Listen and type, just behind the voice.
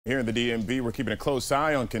Here in the DMV, we're keeping a close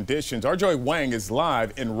eye on conditions. Our Joy Wang is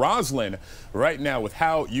live in Roslyn right now with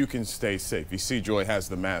how you can stay safe. You see Joy has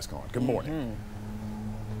the mask on. Good morning.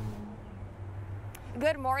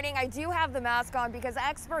 Good morning. I do have the mask on because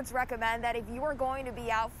experts recommend that if you are going to be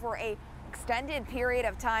out for a extended period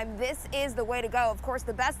of time, this is the way to go. Of course,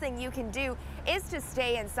 the best thing you can do is to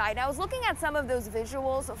stay inside. Now, I was looking at some of those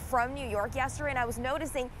visuals from New York yesterday, and I was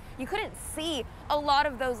noticing you couldn't see a lot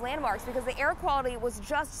of those landmarks because the air quality was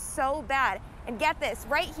just so bad. And get this,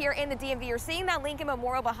 right here in the DMV, you're seeing that Lincoln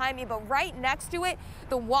Memorial behind me, but right next to it,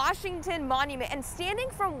 the Washington Monument. And standing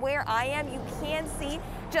from where I am, you can see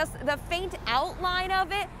just the faint outline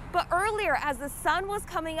of it. But earlier, as the sun was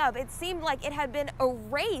coming up, it seemed like it had been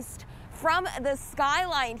erased from the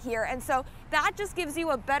skyline here. And so that just gives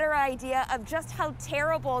you a better idea of just how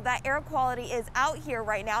terrible that air quality is out here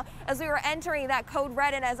right now as we were entering that code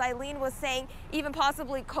red, and as Eileen was saying, even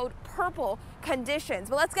possibly code purple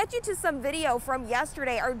conditions. But let's get you to some video from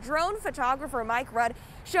yesterday. Our drone photographer, Mike Rudd,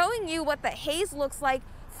 showing you what the haze looks like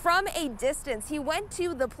from a distance. He went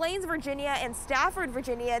to the Plains, Virginia and Stafford,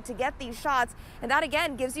 Virginia to get these shots. And that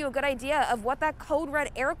again gives you a good idea of what that code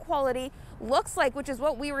red air quality looks like, which is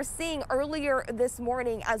what we were seeing earlier this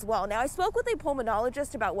morning as well. Now, I spoke with a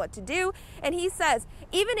pulmonologist about what to do, and he says,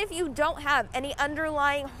 even if you don't have any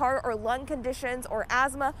underlying heart or lung conditions or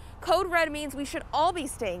asthma, code red means we should all be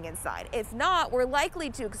staying inside. If not, we're likely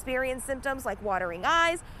to experience symptoms like watering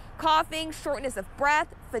eyes, coughing, shortness of breath,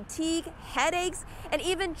 fatigue, headaches, and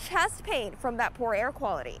even chest pain from that poor air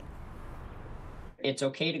quality. It's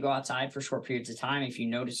okay to go outside for short periods of time. If you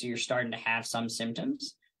notice you're starting to have some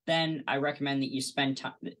symptoms, then I recommend that you spend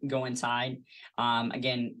time, go inside.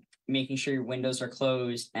 Again, making sure your windows are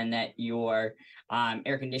closed and that your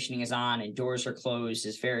air conditioning is on and doors are closed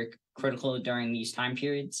is very critical during these time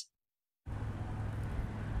periods.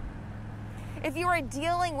 If you are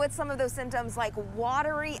dealing with some of those symptoms like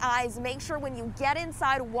watery eyes, make sure when you get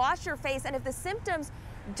inside, wash your face. And if the symptoms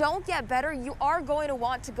don't get better, you are going to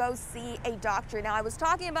want to go see a doctor. Now, I was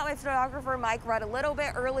talking about my photographer, Mike Rudd, a little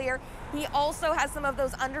bit earlier. He also has some of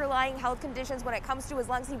those underlying health conditions when it comes to his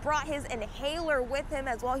lungs. He brought his inhaler with him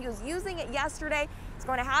as well. He was using it yesterday. He's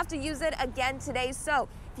going to have to use it again today. So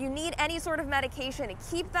if you need any sort of medication,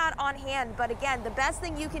 keep that on hand. But again, the best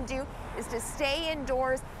thing you can do is to stay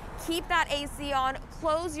indoors. Keep that AC on,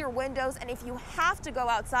 close your windows, and if you have to go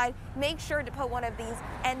outside, make sure to put one of these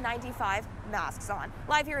N95 masks on.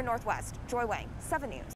 Live here in Northwest, Joy Wang, 7 News.